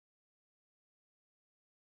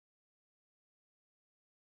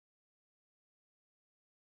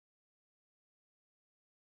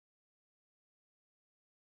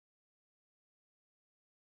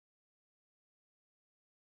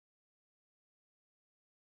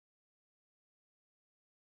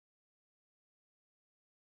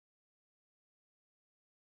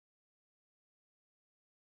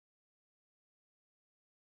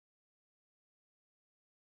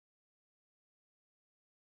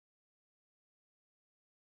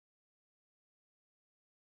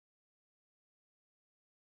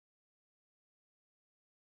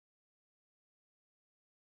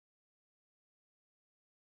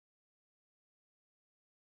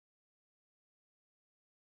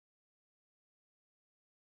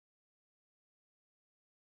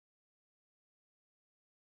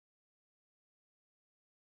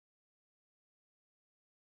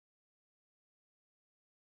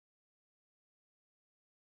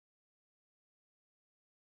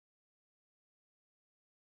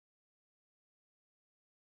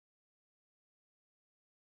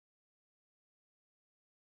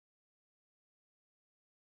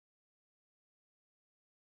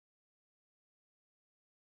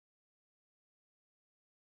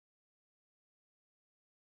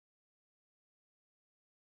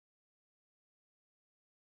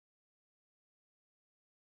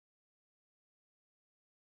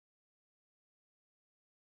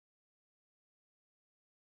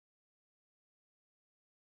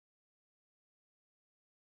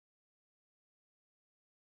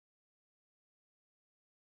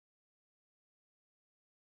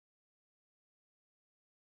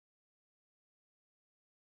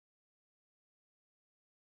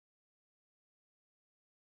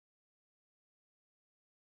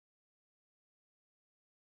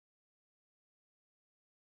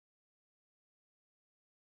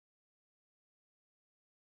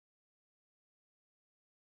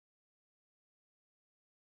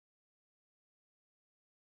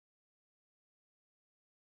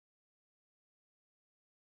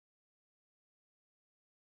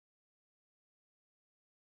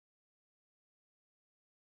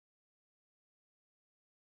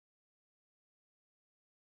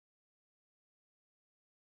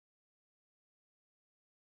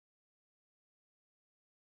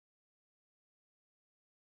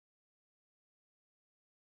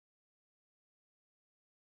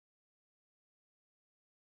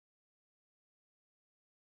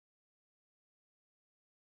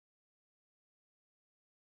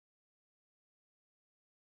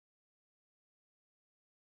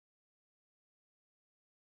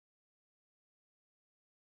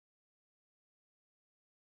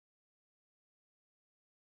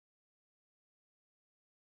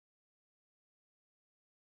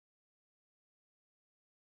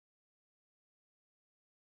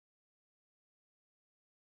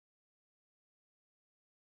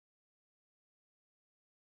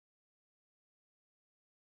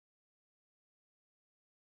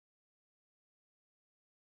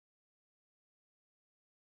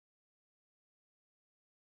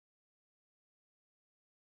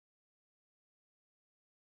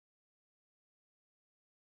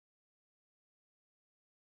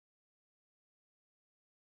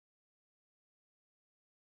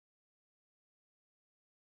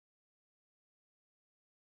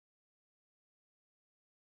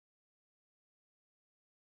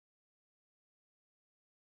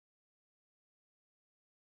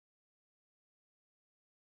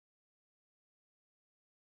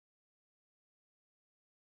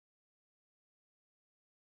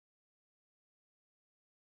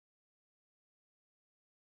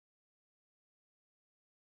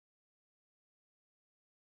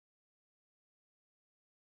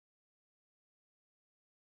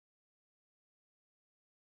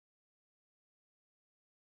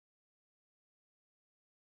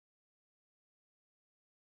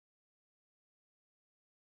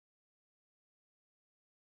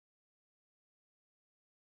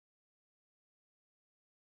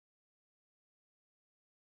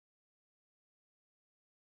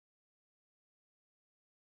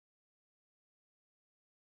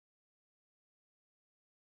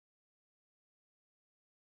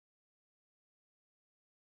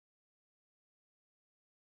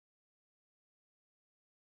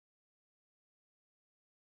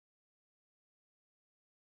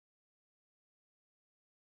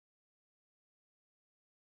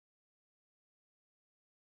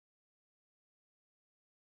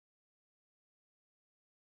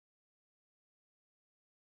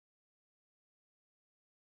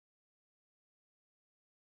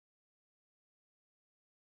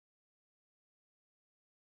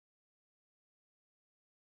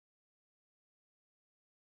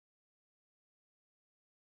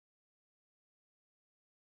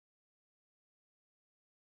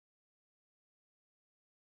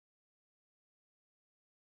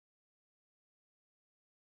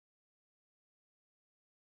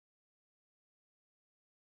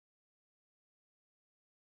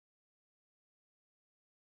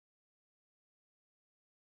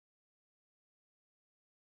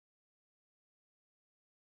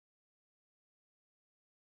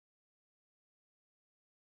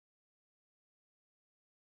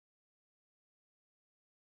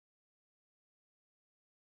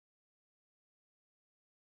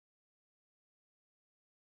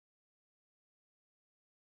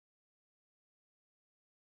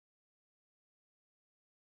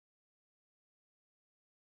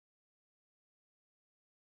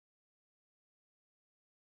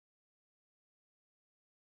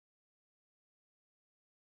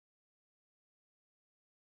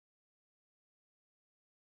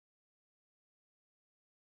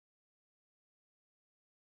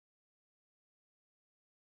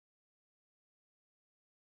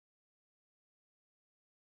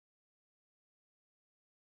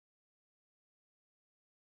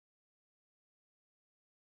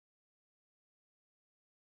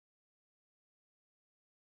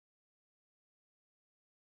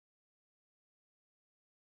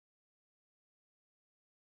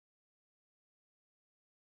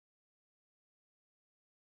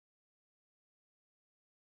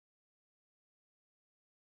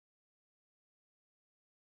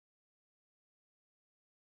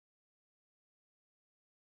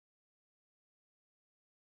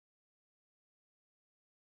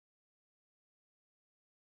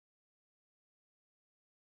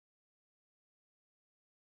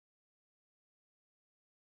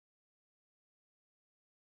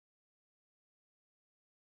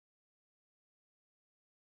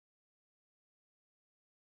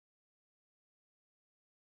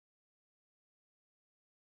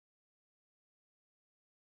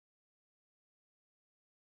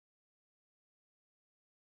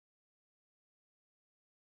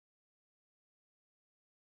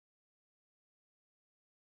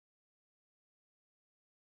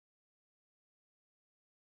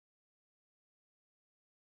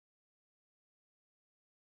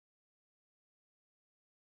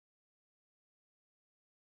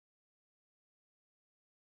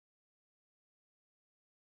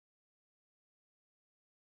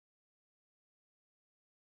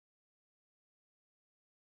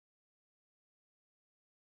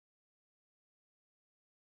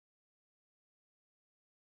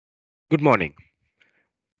Good morning,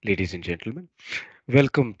 ladies and gentlemen.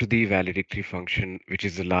 Welcome to the valedictory function, which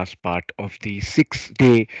is the last part of the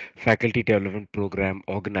 6-day faculty development program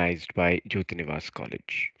organized by Jyotinivas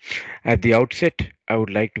College. At the outset, I would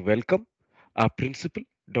like to welcome our principal,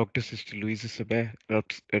 Dr. Sister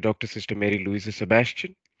Mary Louisa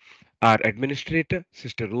Sebastian, our administrator,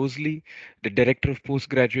 Sister Rosalie, the director of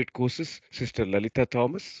postgraduate courses, Sister Lalita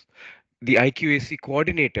Thomas, the IQAC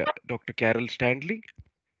coordinator, Dr. Carol Stanley,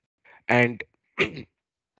 and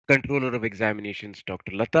Controller of Examinations,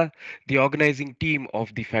 Dr. Lata, the organizing team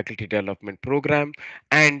of the Faculty Development Program,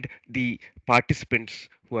 and the participants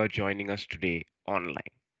who are joining us today online.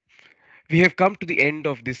 We have come to the end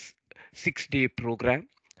of this 6-day program.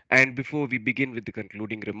 And before we begin with the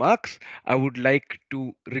concluding remarks, I would like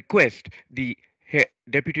to request the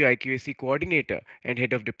Deputy IQAC Coordinator and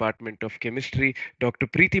Head of Department of Chemistry, Dr.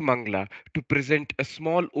 Preeti Mangla, to present a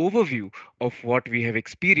small overview of what we have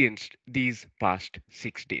experienced these past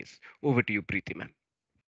 6 days. Over to you, Preeti, ma'am.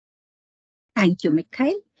 Thank you,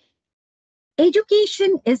 Mikhail.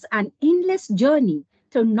 Education is an endless journey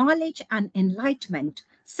through knowledge and enlightenment,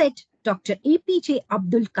 said Dr. APJ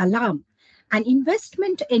Abdul Kalam. An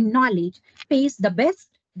investment in knowledge pays the best,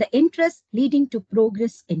 the interest leading to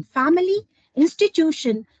progress in family,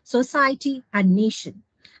 institution, society, and nation.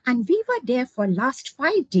 And we were there for last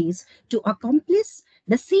 5 days to accomplish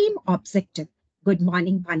the same objective. Good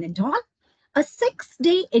morning, one and all. A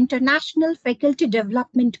 6-day international faculty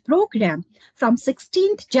development program from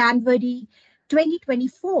 16th January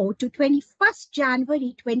 2024 to 21st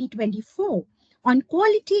January 2024 on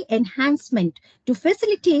quality enhancement to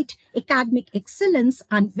facilitate academic excellence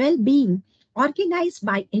and well-being, organized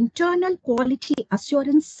by Internal Quality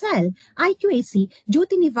Assurance Cell, IQAC,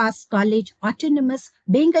 Jyotinivas College Autonomous,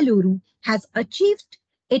 Bengaluru, has achieved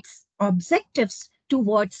its objectives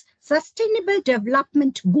towards sustainable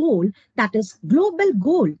development goal, that is global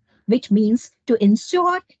goal, which means to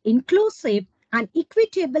ensure inclusive and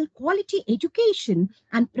equitable quality education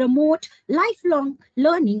and promote lifelong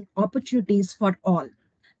learning opportunities for all.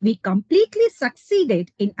 We completely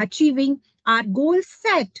succeeded in achieving our goal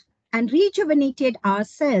set and rejuvenated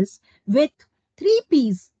ourselves with 3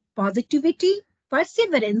 P's: positivity,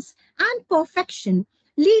 perseverance, and perfection,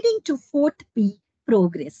 leading to 4th P,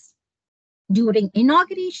 progress. During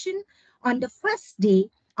inauguration on the first day,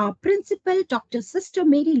 our principal, Dr. Sister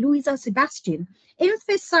Mary Louisa Sebastian,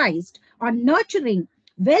 emphasized on nurturing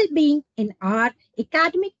well-being in our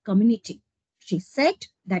academic community. She said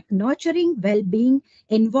that nurturing well-being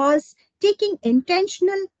involves taking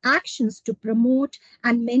intentional actions to promote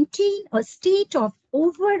and maintain a state of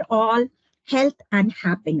overall health and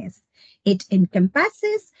happiness. It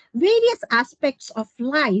encompasses various aspects of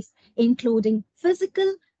life, including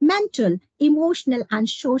physical, mental, emotional, and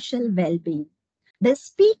social well-being. The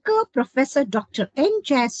speaker, Professor Dr. N.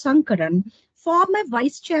 Jayasankaran, former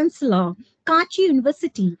Vice Chancellor, Kachi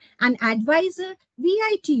University, and advisor,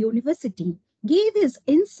 VIT University, gave his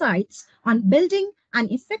insights on building an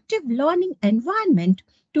effective learning environment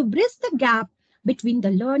to bridge the gap between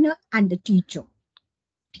the learner and the teacher.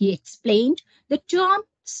 He explained the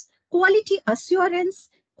terms quality assurance,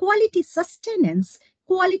 quality sustenance,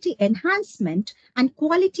 quality enhancement, and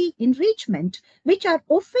quality enrichment, which are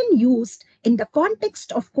often used in the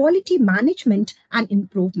context of quality management and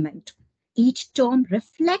improvement. Each term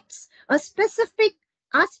reflects a specific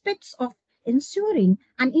aspects of ensuring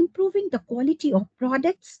and improving the quality of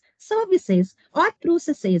products, services, or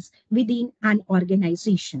processes within an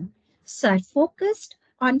organization. Sir focused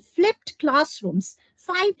on flipped classrooms,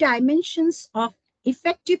 5 dimensions of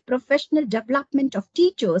effective professional development of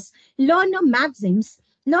teachers, learner maxims,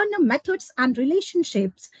 learner methods and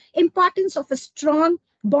relationships, importance of a strong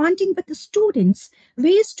bonding with the students,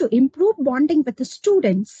 ways to improve bonding with the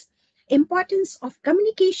students, importance of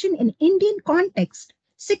communication in Indian context,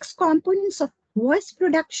 6 components of voice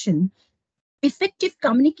production, effective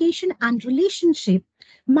communication and relationship,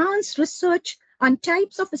 Mann's research on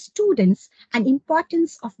types of students and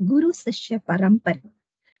importance of Guru Sishya Parampara.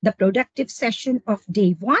 The productive session of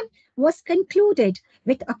day one was concluded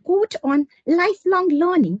with a quote on lifelong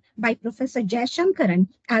learning by Professor Jayashankaran,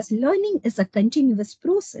 as learning is a continuous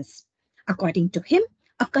process. According to him,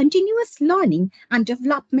 a continuous learning and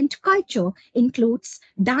development culture includes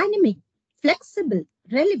dynamic, flexible,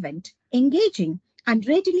 relevant, engaging, and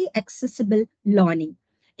readily accessible learning.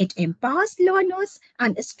 It empowers learners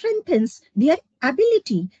and strengthens their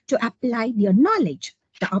ability to apply their knowledge.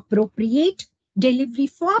 The appropriate delivery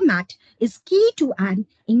format is key to an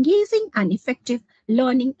engaging and effective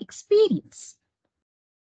learning experience.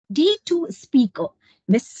 Day 2 speaker,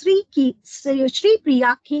 Ms. Sri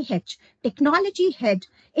Priya KH, technology head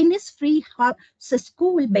in his free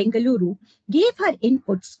school, Bengaluru, gave her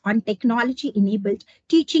inputs on technology enabled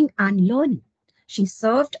teaching and learning. She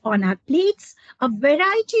served on our plates a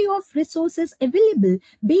variety of resources available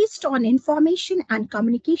based on information and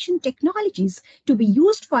communication technologies to be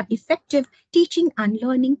used for effective teaching and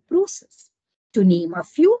learning process. To name a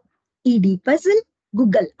few, ED Puzzle,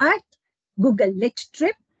 Google Earth, Google Lit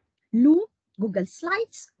Trip, Loom, Google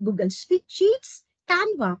Slides, Google Sheets,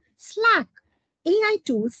 Canva, Slack, AI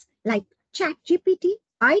tools like ChatGPT,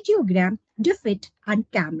 Ideogram, Diffit, and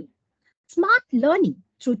Cami. Smart learning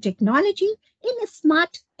through technology in a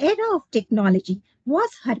smart era of technology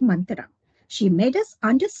was her mantra. She made us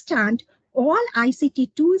understand all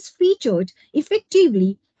ICT tools featured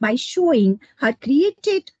effectively by showing her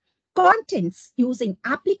created contents using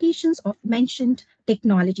applications of mentioned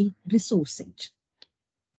technology resources.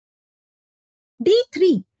 Day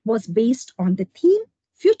 3 was based on the theme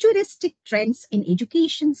Futuristic Trends in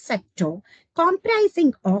Education Sector,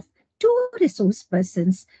 comprising of two resource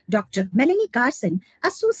persons, Dr. Melanie Garson,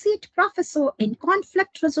 Associate Professor in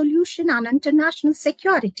Conflict Resolution and International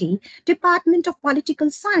Security, Department of Political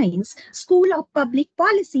Science, School of Public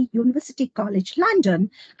Policy, University College London,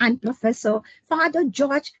 and Professor Father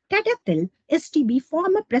George Tadathil, STB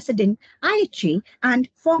former President IHA and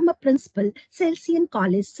former Principal, Celsian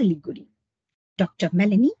College, Siliguri. Dr.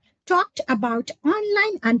 Melanie talked about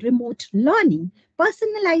online and remote learning,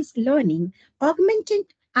 personalized learning, augmented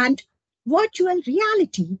and virtual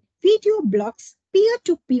reality, video blogs,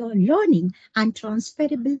 peer-to-peer learning, and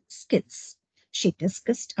transferable skills. She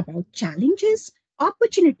discussed about challenges,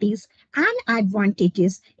 opportunities, and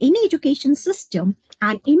advantages in education system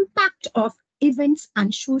and impact of events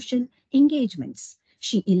and social engagements.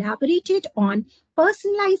 She elaborated on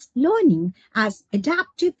personalized learning as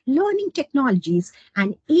adaptive learning technologies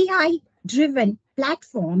and AI driven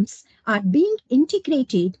platforms are being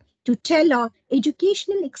integrated to tailor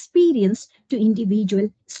educational experience to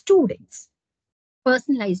individual students.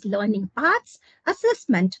 Personalized learning paths,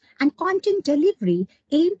 assessment, and content delivery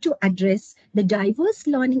aim to address the diverse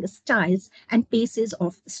learning styles and paces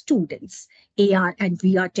of students. AR and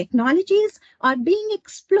VR technologies are being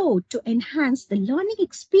explored to enhance the learning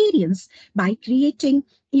experience by creating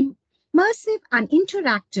immersive and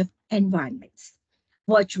interactive environments.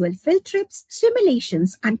 Virtual field trips,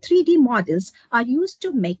 simulations, and 3D models are used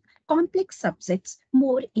to make complex subjects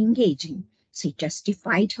more engaging. She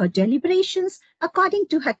justified her deliberations according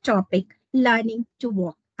to her topic, Learning to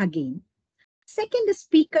Walk Again. Second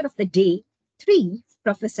speaker of the day, 3,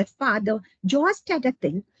 Professor Father George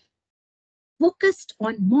Tadathil, focused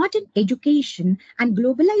on modern education and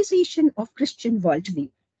globalization of Christian worldview.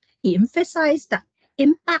 He emphasized the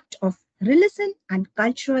impact of religion and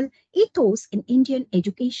cultural ethos in Indian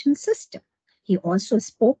education system. He also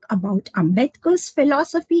spoke about Ambedkar's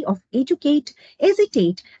philosophy of educate,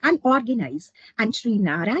 hesitate, and organize, and Sri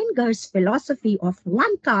Narayan Gar's philosophy of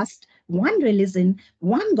one caste, one religion,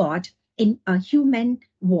 one God in a human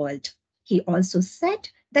world. He also said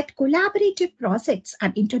that collaborative projects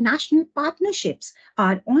and international partnerships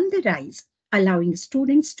are on the rise, allowing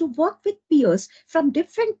students to work with peers from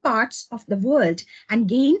different parts of the world and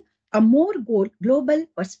gain a more global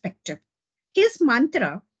perspective. His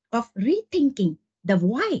mantra of rethinking the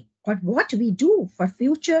why or what we do for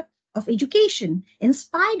future of education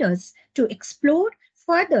inspired us to explore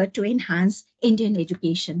further to enhance Indian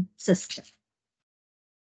education system.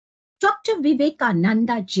 Dr.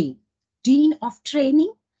 Vivekananda J., Dean of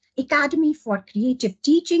Training, Academy for Creative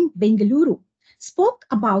Teaching, Bengaluru, spoke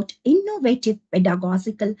about innovative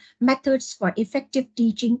pedagogical methods for effective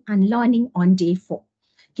teaching and learning on day 4.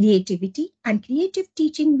 Creativity and creative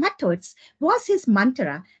teaching methods was his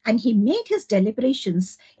mantra, and he made his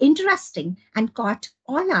deliberations interesting and caught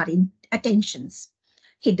all our attentions.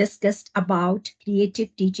 He discussed about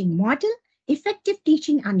creative teaching model, effective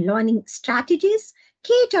teaching and learning strategies,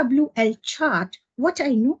 KWL chart, what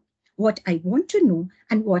I know, what I want to know,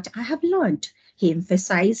 and what I have learned. He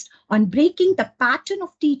emphasized on breaking the pattern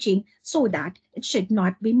of teaching so that it should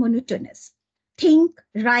not be monotonous. Think,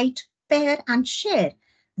 write, pair, and share,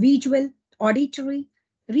 visual, auditory,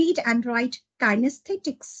 read and write,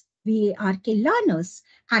 kinesthetics, VARK learners,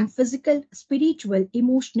 and physical, spiritual,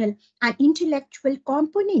 emotional, and intellectual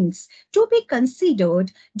components to be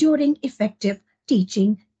considered during effective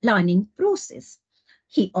teaching learning process.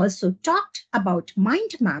 He also talked about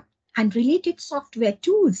mind map and related software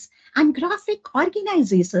tools and graphic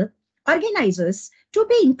organizers to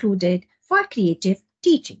be included for creative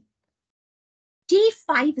teaching. Day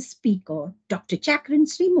 5 speaker, Dr. Chakran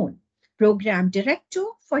Srimon, Program Director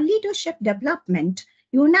for Leadership Development,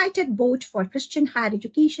 United Board for Christian Higher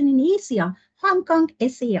Education in Asia, Hong Kong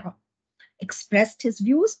SAR, expressed his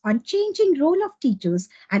views on changing role of teachers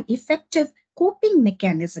and effective coping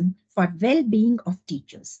mechanism for well-being of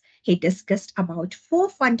teachers. He discussed about four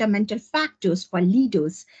fundamental factors for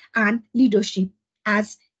leaders and leadership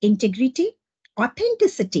as integrity,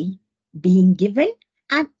 authenticity, being given,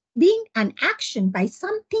 and being an action by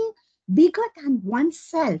something bigger than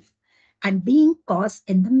oneself, and being cause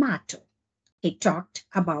in the matter. He talked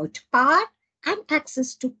about power and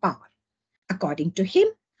access to power. According to him,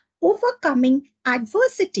 overcoming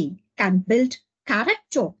adversity can build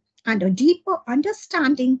character and a deeper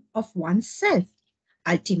understanding of oneself.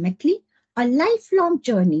 Ultimately, a lifelong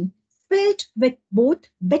journey filled with both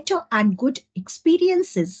better and good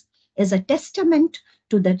experiences is a testament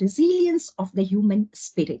to the resilience of the human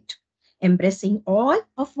spirit. Embracing all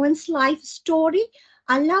of one's life story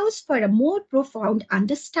allows for a more profound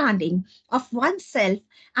understanding of oneself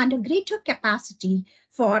and a greater capacity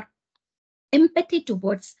for empathy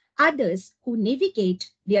towards others who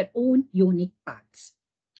navigate their own unique paths.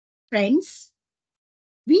 Friends,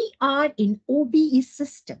 we are in OBE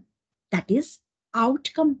system, that is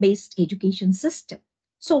outcome-based education system.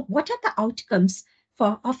 So what are the outcomes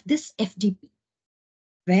of this FDP?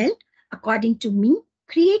 Well, according to me,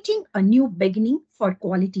 creating a new beginning for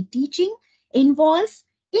quality teaching involves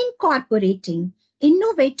incorporating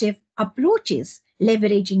innovative approaches,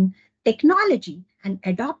 leveraging technology, and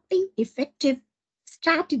adopting effective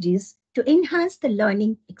strategies to enhance the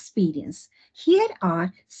learning experience. Here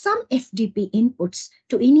are some FDP inputs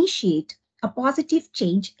to initiate a positive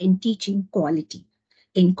change in teaching quality.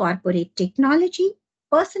 Incorporate technology,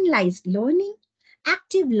 personalized learning,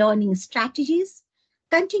 active learning strategies,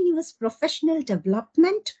 continuous professional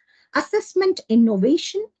development, assessment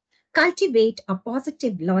innovation, cultivate a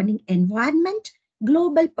positive learning environment,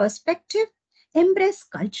 global perspective, embrace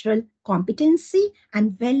cultural competency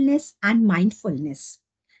and wellness and mindfulness.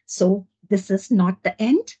 So, this is not the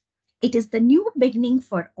end. It is the new beginning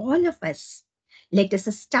for all of us. Let us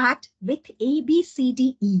start with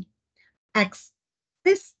ABCDE. Access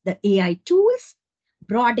the AI tools,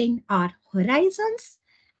 broaden our horizons,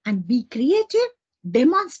 and be creative,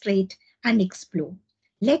 demonstrate, and explore.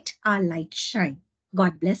 Let our light shine.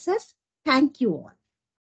 God bless us. Thank you all.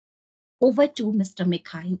 Over to Mr.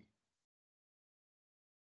 Mikhail.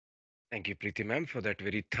 Thank you, Preeti ma'am, for that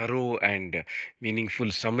very thorough and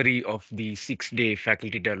meaningful summary of the 6-day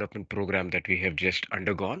faculty development program that we have just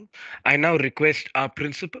undergone. I now request our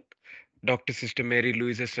principal, Dr. Sister Mary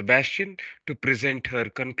Louisa Sebastian, to present her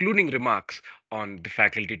concluding remarks on the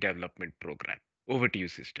faculty development program. Over to you,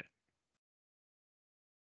 sister.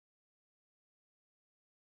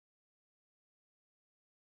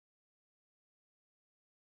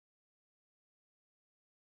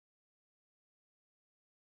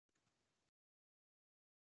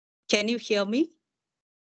 Can you hear me?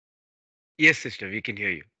 Yes, sister, we can hear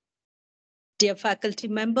you. Dear faculty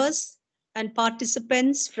members and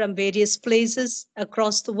participants from various places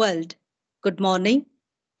across the world, good morning.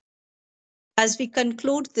 As we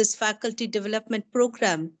conclude this faculty development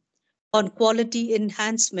program on quality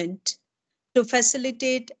enhancement to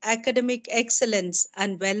facilitate academic excellence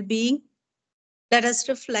and well-being, let us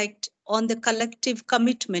reflect on the collective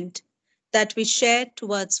commitment that we share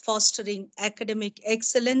towards fostering academic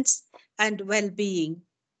excellence and well-being.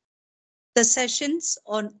 The sessions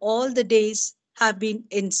on all the days have been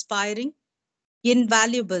inspiring,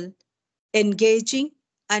 invaluable, engaging,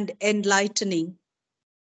 and enlightening.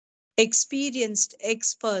 Experienced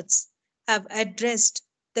experts have addressed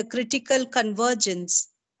the critical convergence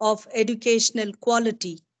of educational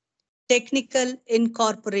quality, technical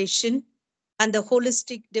incorporation, and the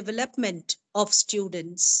holistic development of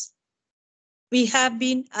students. We have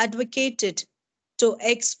been advocated to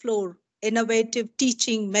explore innovative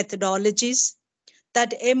teaching methodologies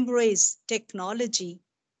that embrace technology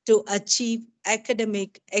to achieve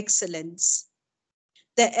academic excellence.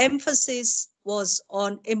 The emphasis was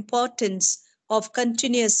on importance of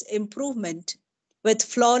continuous improvement with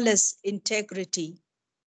flawless integrity.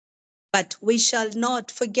 But we shall not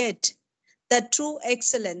forget that true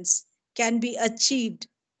excellence can be achieved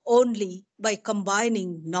only by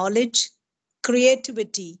combining knowledge,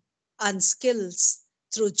 creativity, and skills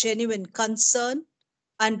through genuine concern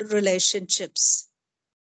and relationships.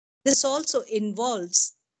 This also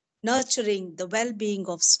involves nurturing the well-being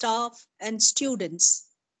of staff and students,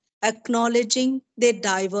 acknowledging their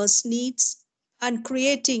diverse needs, and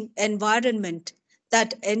creating environment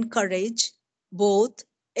that encourage both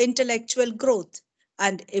intellectual growth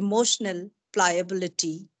and emotional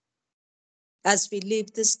pliability. As we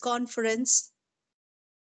leave this conference,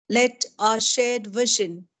 Let our shared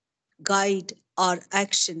vision guide our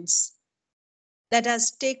actions. Let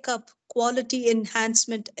us take up quality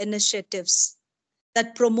enhancement initiatives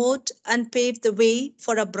that promote and pave the way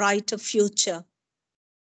for a brighter future,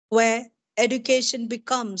 where education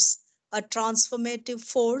becomes a transformative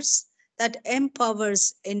force that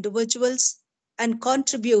empowers individuals and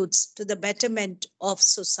contributes to the betterment of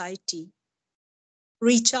society.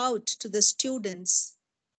 Reach out to the students,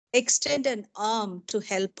 extend an arm to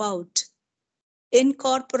help out,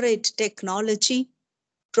 incorporate technology,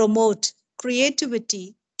 promote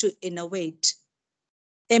creativity to innovate.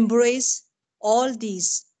 Embrace all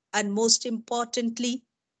these, and most importantly,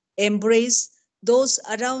 embrace those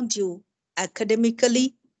around you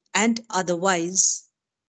academically and otherwise.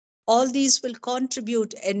 All these will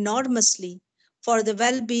contribute enormously for the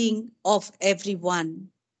well being of everyone.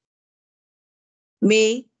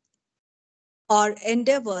 May our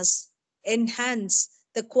endeavors enhance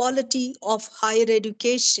the quality of higher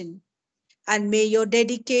education, and may your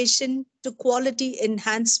dedication to quality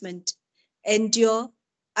enhancement endure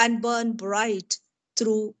and burn bright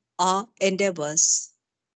through our endeavors.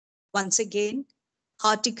 Once again,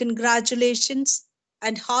 hearty congratulations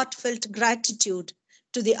and heartfelt gratitude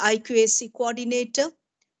to the IQAC coordinator,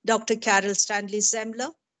 Dr. Carol Stanley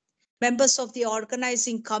Zemler, members of the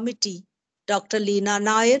organizing committee, Dr. Leena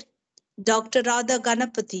Nair, Dr. Radha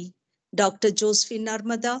Ganapathy, Dr. Josephine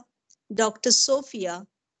Narmada, Dr. Sophia,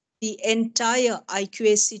 the entire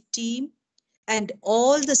IQAC team, and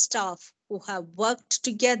all the staff who have worked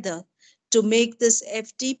together to make this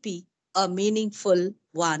FDP a meaningful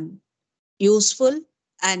one, useful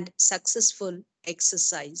and successful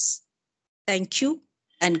exercise. Thank you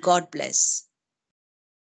and God bless.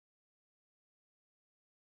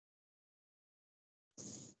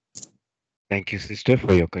 Thank you, sister,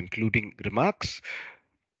 for your concluding remarks.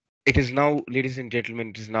 It is now, ladies and gentlemen,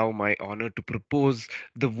 it is now my honor to propose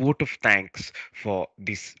the vote of thanks for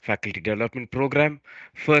this faculty development program.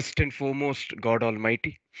 First and foremost, God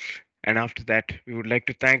Almighty. And after that, we would like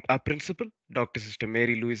to thank our principal, Dr. Sister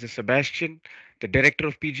Mary Louisa Sebastian, the director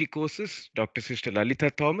of PG courses, Dr. Sister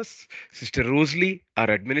Lalita Thomas, Sister Rosalie, our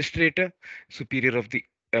administrator, superior of the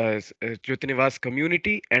Jyotinivas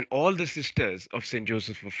community, and all the sisters of St.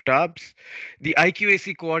 Joseph of Tarbes, the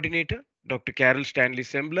IQAC coordinator, Dr. Carol Stanley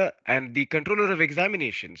Sembler, and the controller of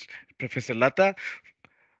examinations, Professor Lata,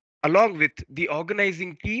 along with the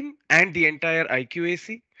organizing team and the entire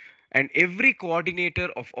IQAC and every coordinator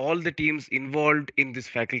of all the teams involved in this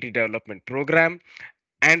faculty development program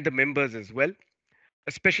and the members as well.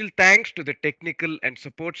 A special thanks to the technical and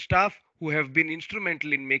support staff who have been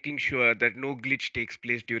instrumental in making sure that no glitch takes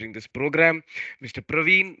place during this program. Mr.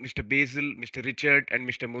 Praveen, Mr. Basil, Mr. Richard, and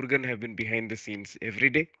Mr. Murugan have been behind the scenes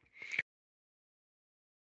every day.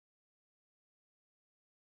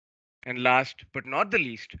 And last but not the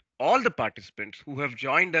least, all the participants who have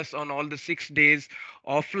joined us on all the 6 days,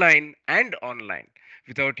 offline and online.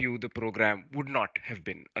 Without you, the program would not have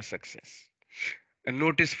been a success. A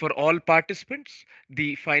notice for all participants.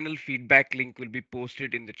 The final feedback link will be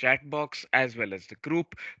posted in the chat box as well as the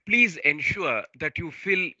group. Please ensure that you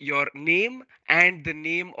fill your name and the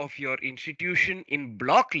name of your institution in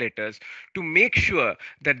block letters to make sure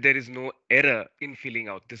that there is no error in filling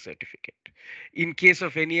out the certificate. In case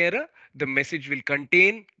of any error, the message will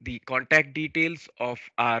contain the contact details of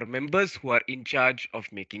our members who are in charge of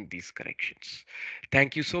making these corrections.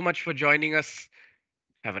 Thank you so much for joining us.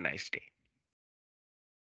 Have a nice day.